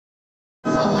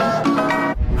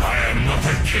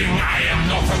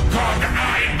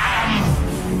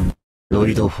ロ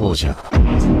イド・フォージャー。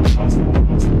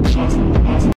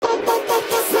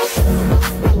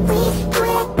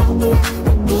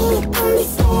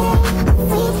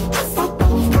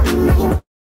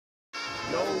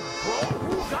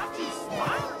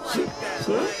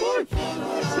先輩、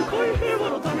世界平和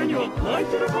のためには泣い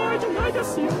てる場合じゃないで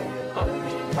すよ。あ、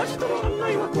明日の案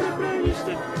内はこれくらいにし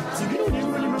て次の任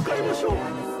務に向かいましょう。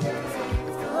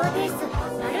そうです。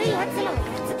悪い奴らをやっ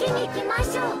つけに行きま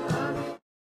しょう。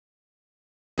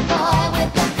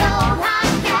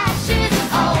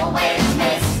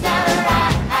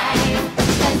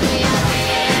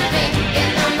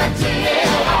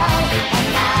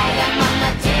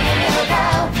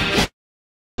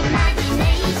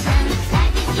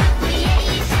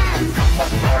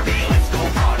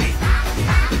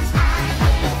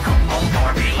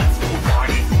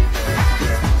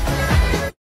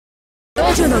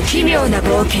少女の奇妙な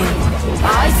冒険、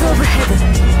アイズ・オブ・ヘブ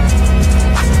ン。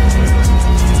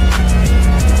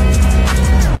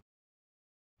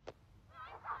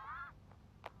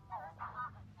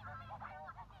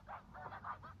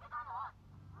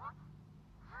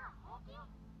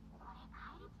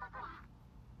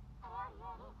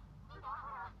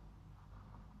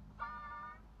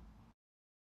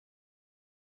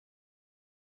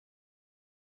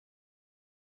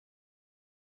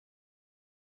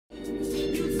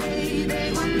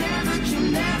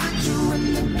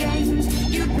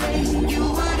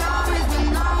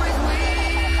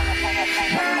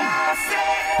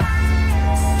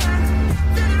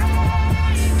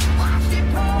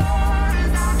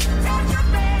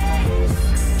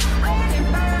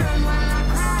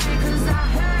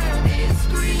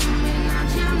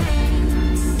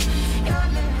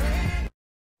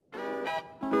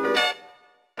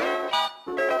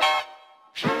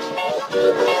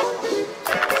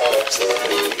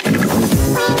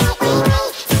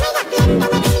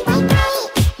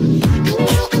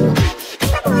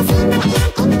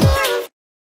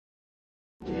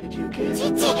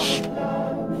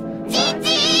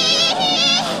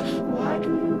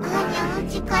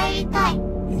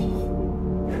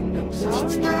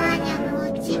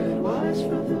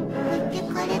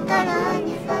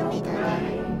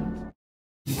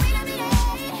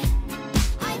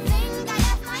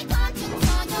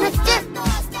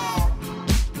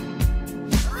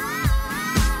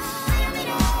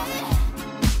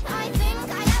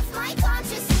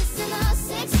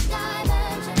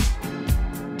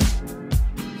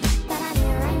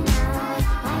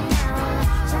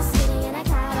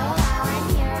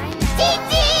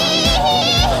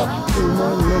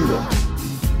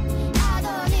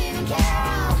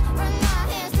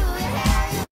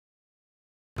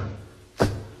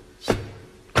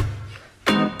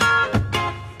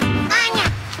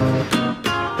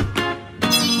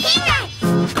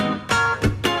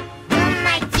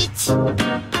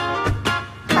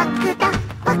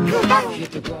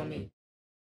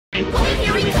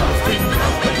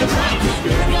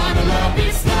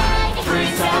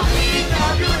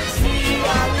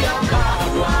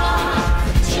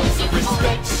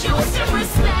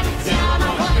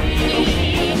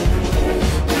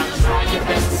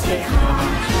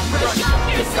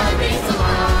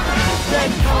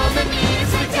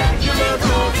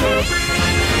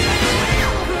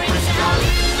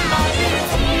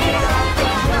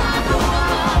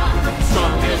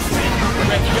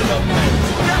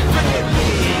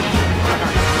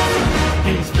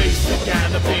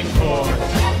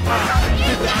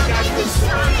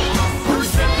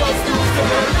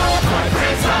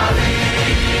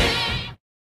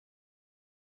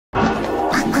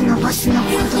な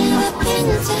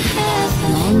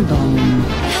んだ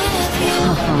は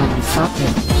は、さて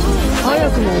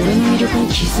早くも俺の魅力に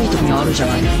気づいた時あるじゃ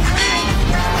ないの。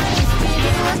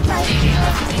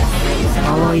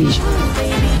かわいいじゃん。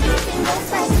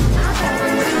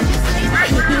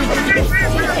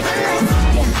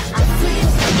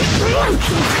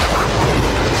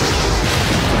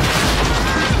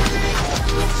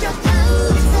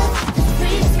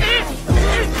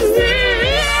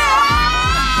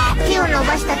手を伸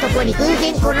ばしたとこに偶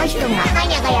然この人がガ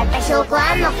ニャがやった証拠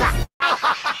あんのか。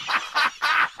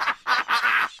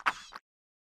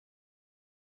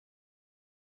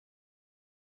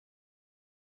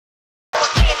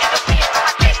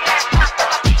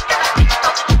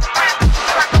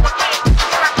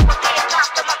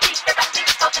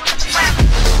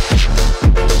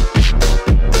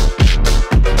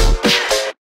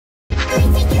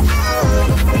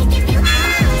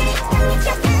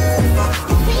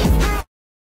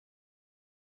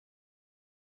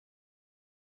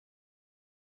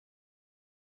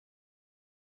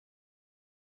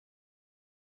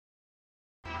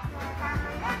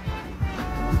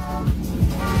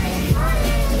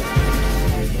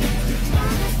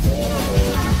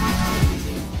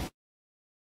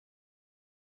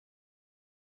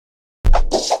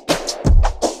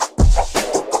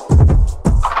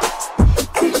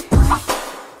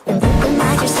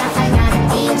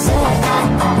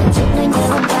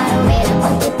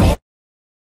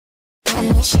ま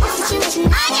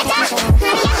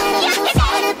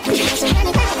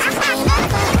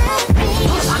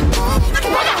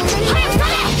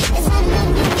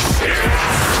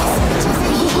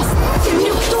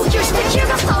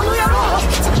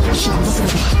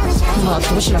あ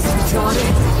どうしなくつが悪い。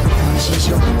安心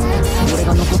しろ、俺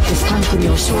が残って3組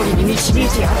を勝利に導い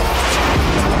てやる。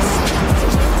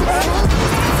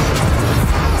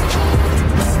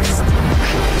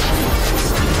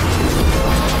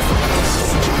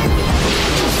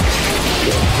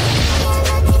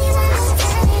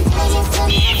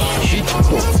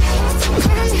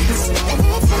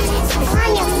ア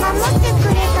ーニャ守ってく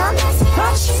れた？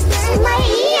お前い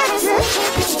いやつ？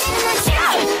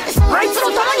あいつ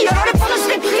の弾にやられっぱなし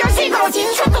で悔しいからちょっ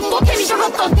と取ってみたか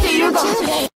ったっていうか。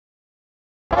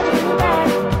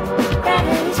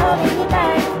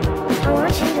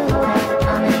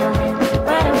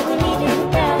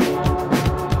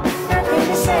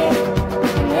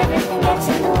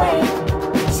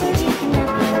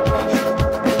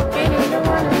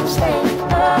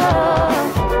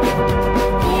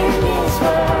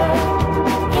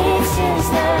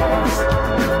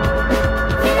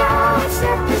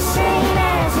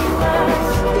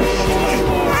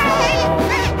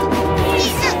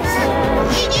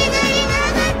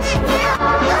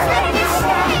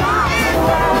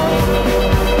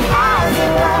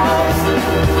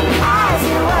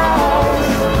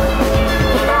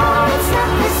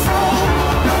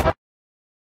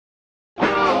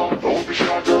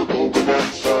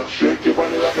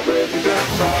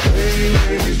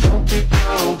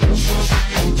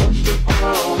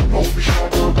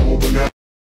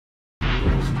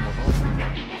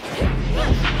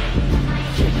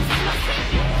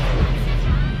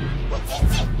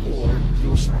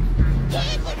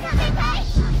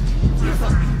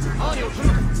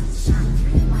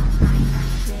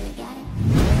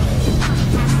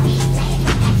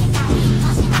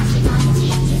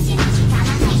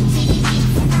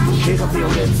警察呼ん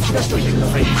で突き出しといてくだ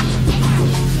さい。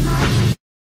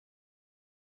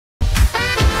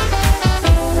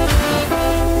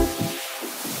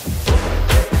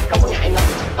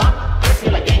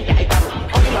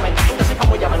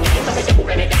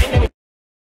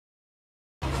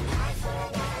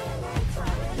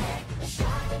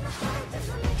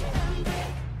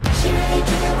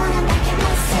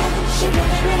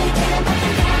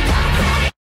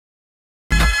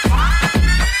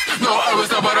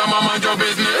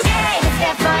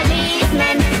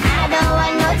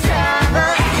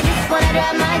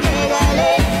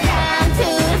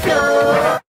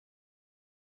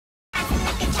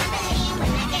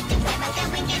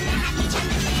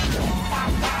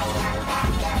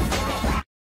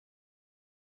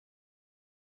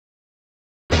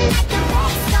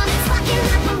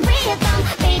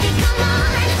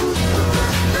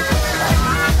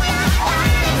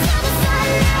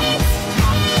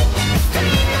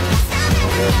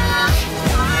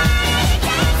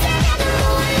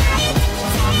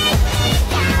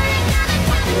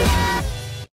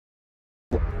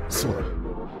そうだ。ど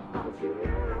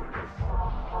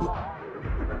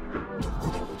こ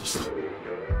で落とした？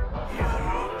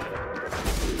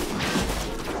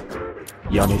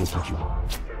やめる時は、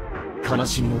悲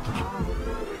しみの時は、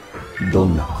ど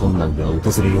んな困難が訪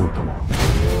れようとも。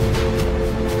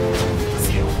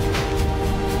背負う。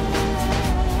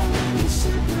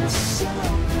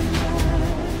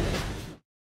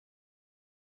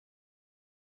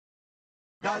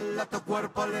Dale a tu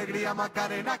cuerpo alegría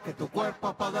Macarena, que tu cuerpo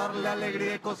es para darle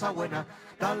alegría y cosas buenas.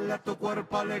 Dale a tu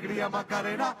cuerpo alegría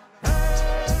Macarena,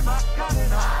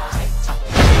 Macarena.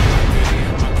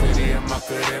 Macarena,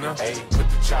 Macarena, hey, put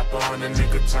the chopper on the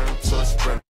nigga, turn him to a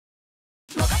sprinter.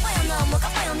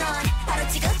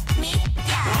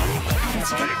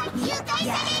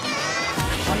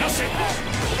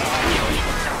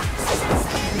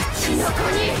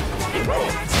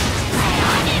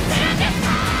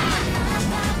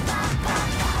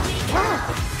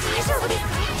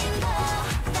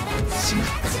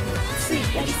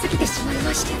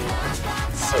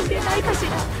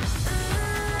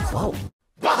 Wow.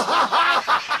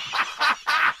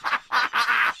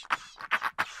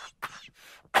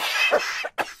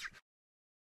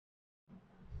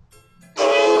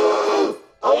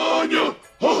 あーにゃ、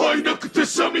母いなくて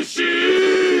寂しい。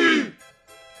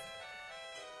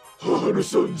母の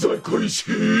存在恋し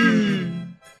い。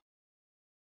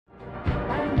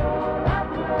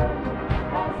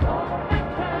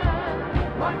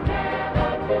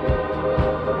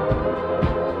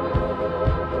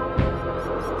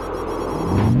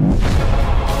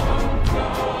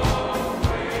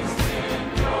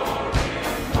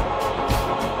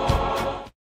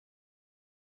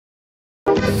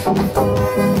今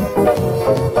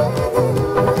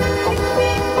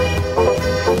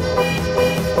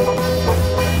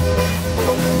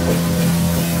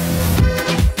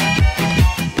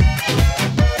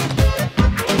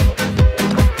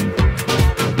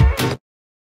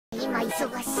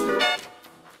忙しい。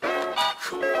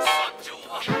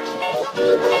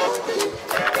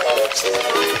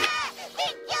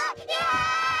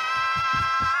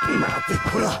待て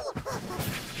こら、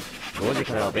5時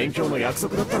からは勉強の約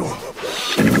束だったろ。うわ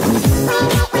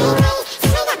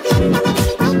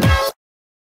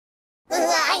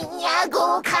にゃ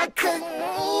合格に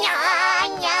ゃ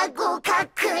にゃ合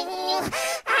格にゃに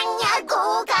ゃ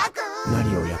合格。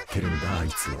何をやってるんだあい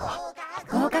つは。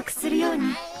合格するよう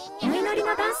にお祈り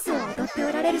のダンスを踊って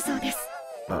おられるそうです。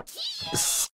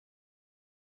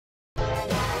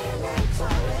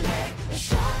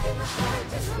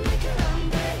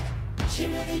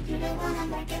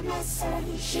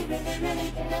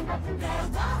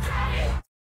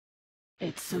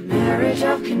It's a marriage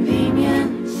of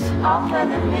convenience, all for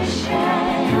the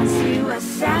mission. You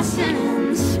assassin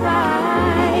and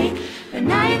spy, but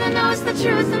neither knows the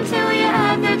truth until you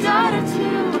have their daughter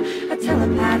too. A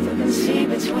telepath who can see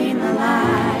between the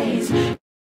lies.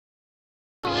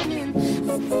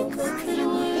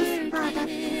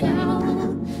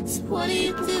 What are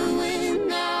you doing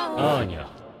now? アーニャ、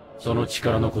その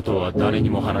力のことは誰に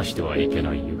も話してはいけ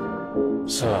ないよ。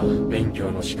さあ、勉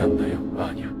強の時間だよ、ア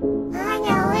ーニャ。あに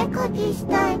ゃお絵描きし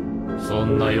たい。そ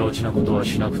んな幼稚なことは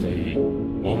しなくていい。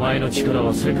お前の力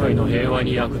は世界の平和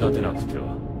に役立てなくて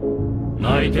は。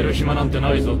泣いてる暇なんて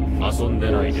ないぞ。遊ん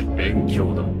でないで勉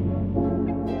強だ。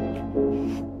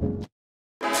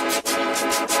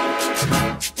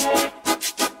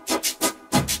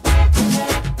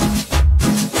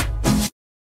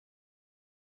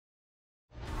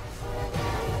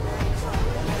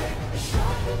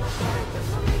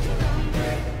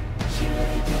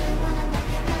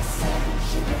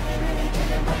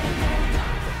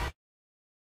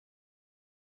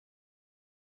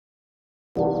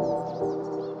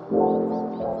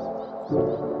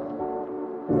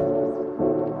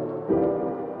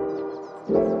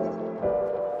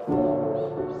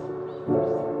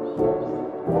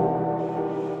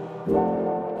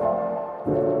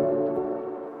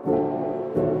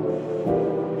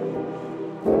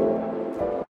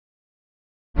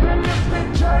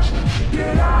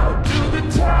Get out to the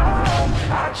town.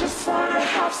 I just wanna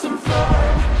have some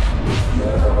fun with you.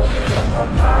 Got my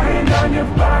mind on your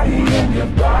body and your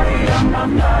body on my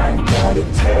mind. Got a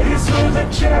taste for the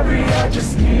cherry. I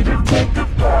just need to take a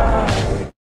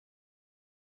bite.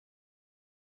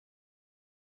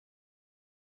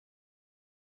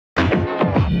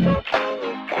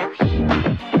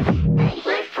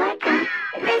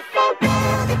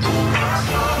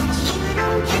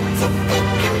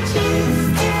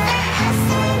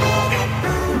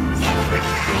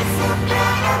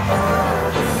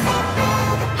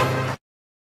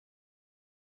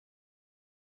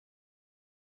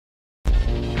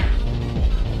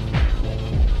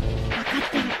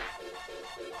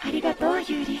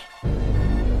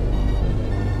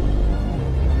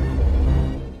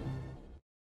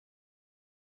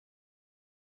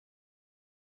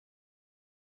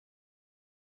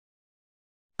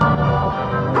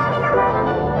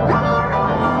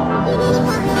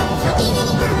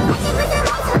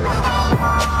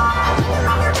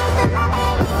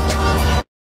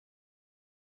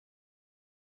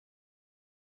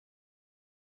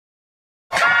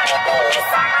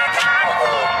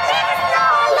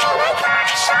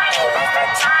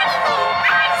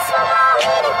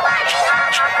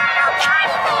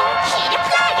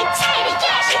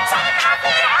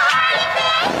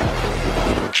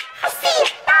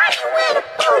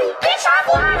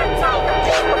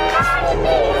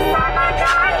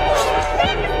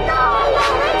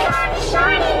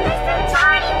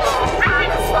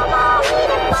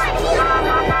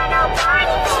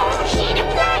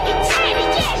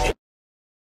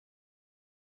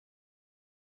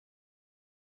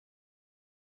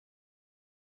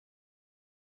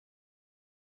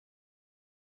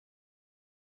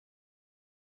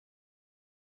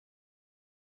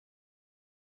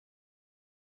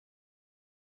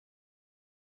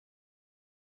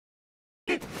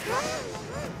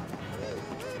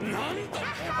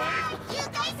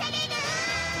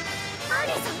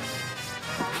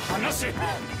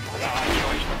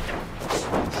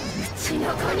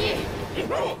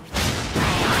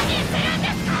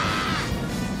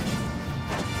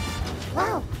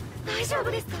わお、大丈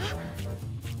夫ですか？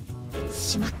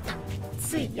しまった。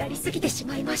ついやりすぎてし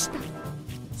まいました。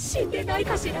死んでない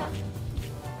かしら？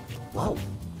わお。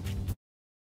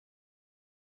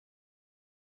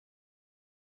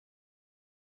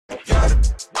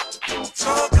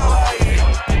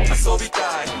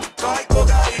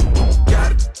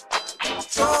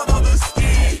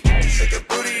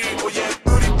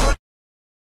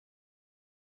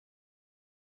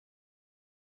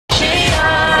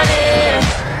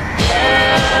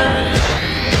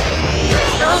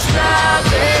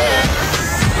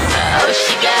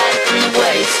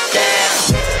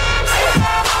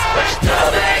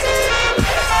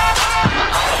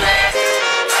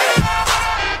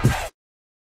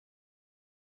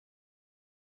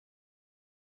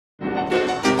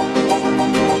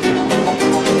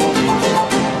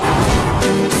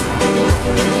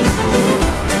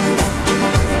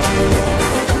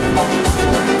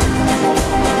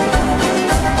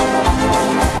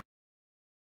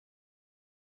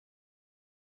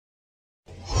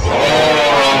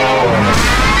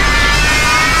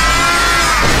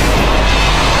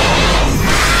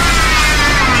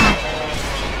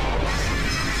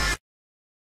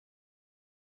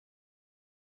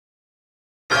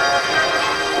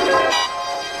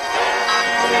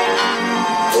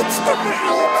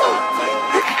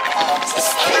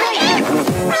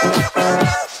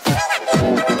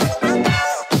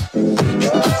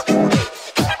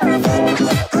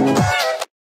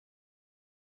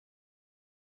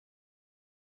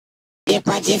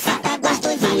Pode falar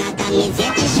gostosinho na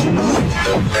camiseta chegou.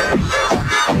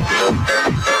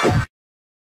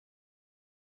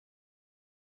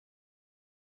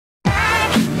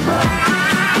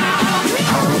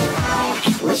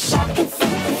 Wish I could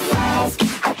synthesize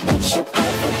a picture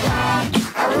perfect life.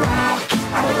 Alright.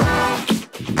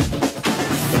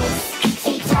 6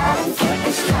 feet tall and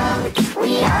super strong. We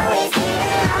always get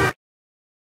along.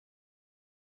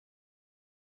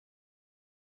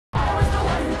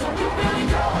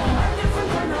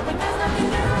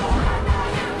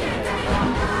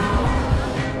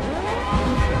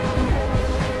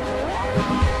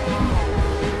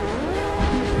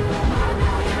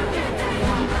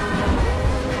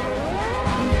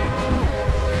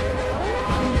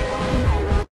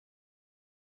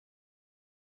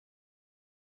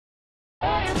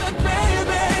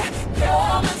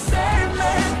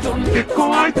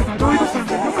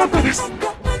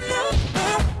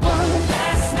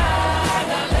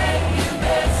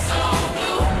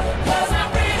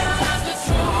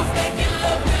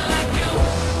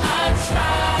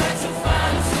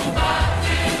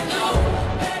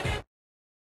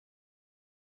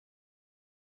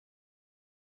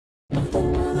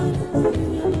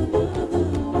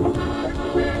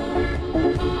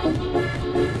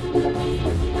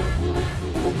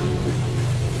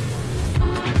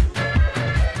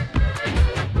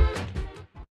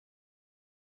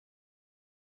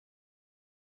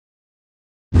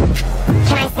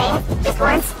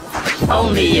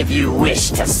 Only if you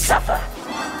wish to suffer.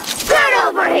 Get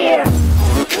over here!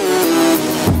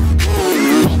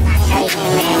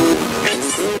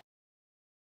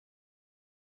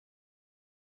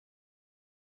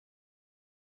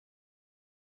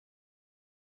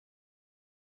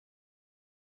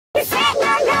 You said no,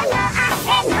 I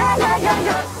said no.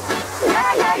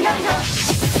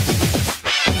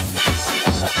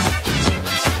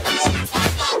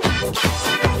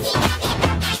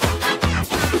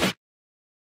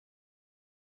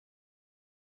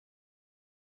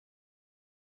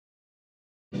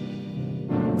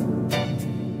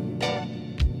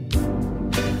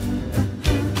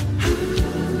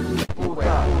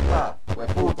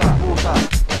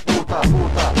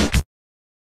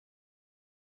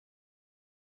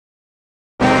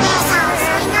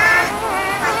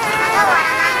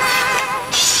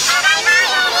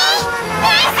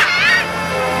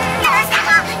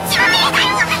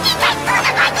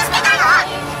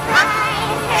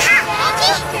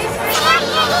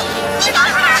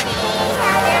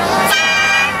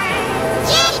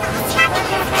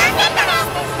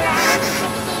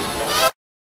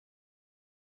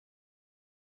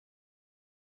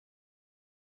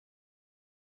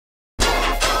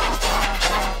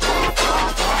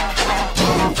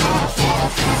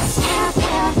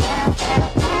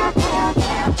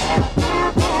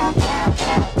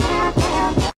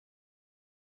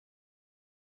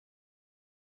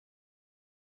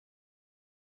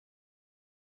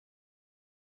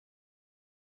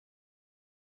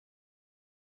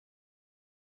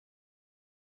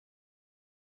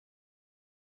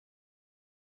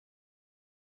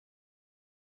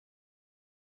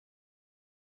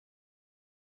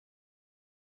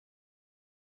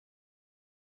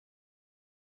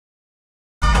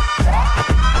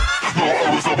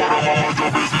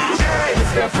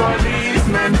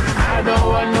 Policeman, I don't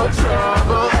want no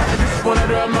trouble. I just wanna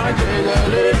drop my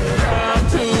jewelry down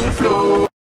to the floor.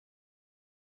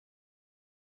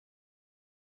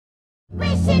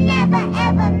 Wish you never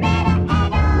ever met her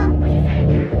at all.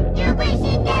 You wish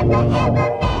you never ever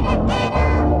met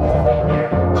her at all.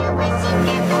 You wish you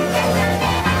never ever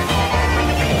met her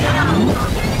at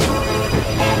all.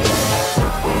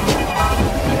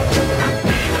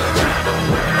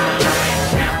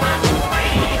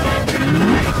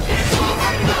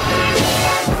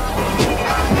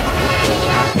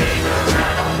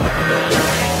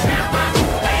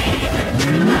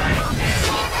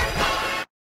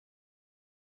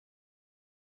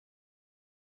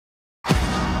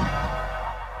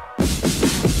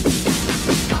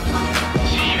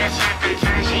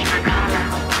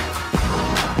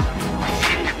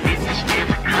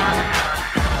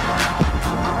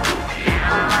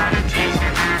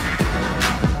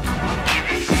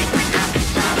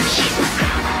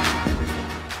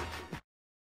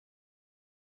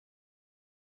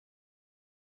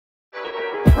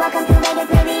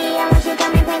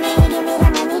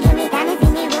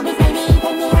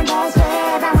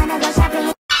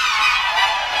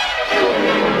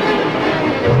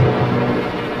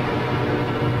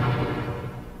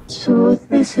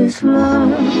 this is love.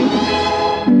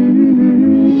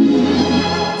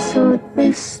 So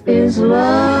this is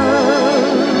love.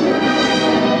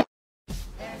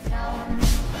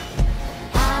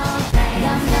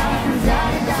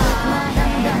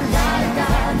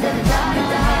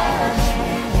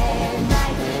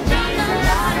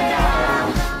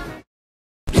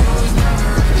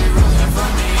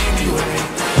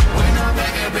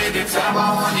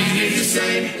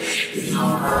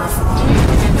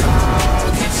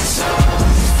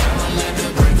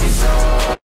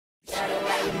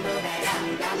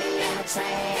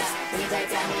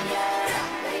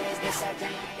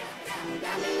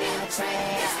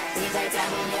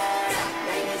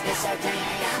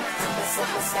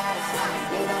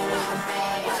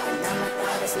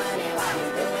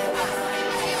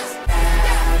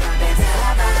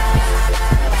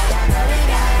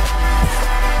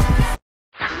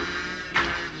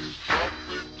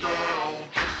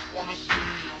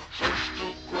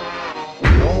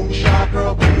 Long shot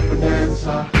girl, paper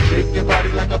dancer. Shake your body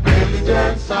like a belly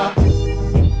dancer.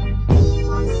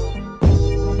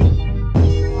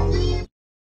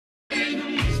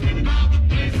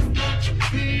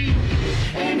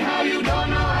 And how you don't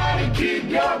know how to keep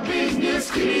your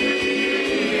business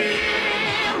clean.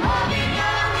 Walking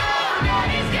down the road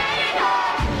and it's getting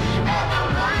hot. At the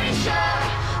money shop,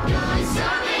 doing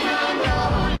something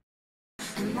unknown.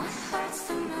 And what hurts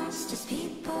the most is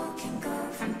people can go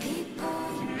from people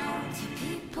you know to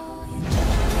people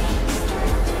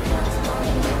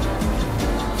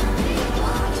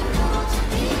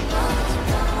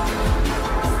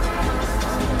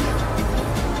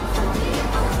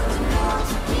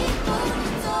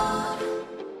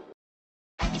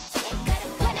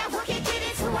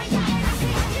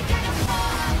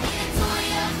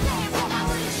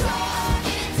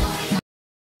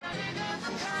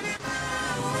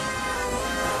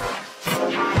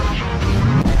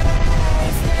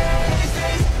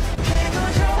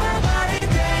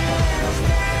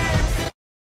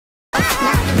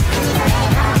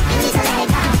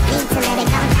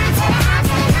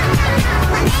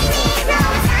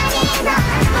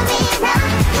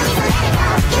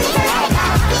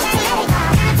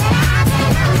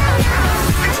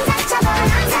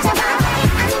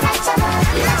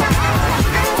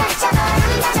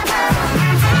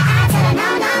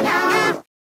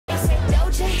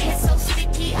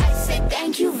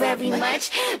you very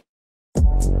much.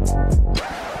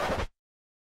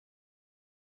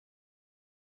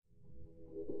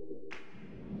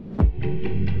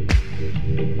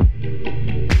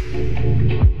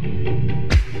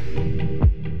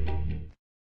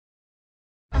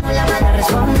 La mala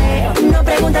responde, no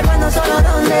pregunta cuándo, solo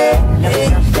dónde.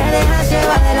 Te dejas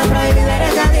llevar de lo prohibido,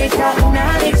 eres adicta.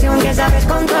 Una adicción que sabes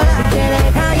controlar. Te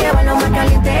deja llevar lo más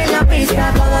caliente en la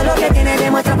pista. Todo lo que tienes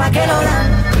demuestra pa' que lo da.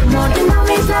 Mordiendo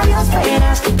mis labios,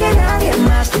 verás que nadie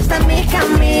más está en mi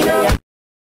camino.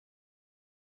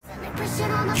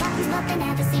 Pushing all my buttons, but they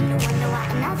never seem to wonder why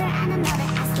another and another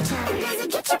ask each other. Does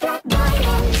it get you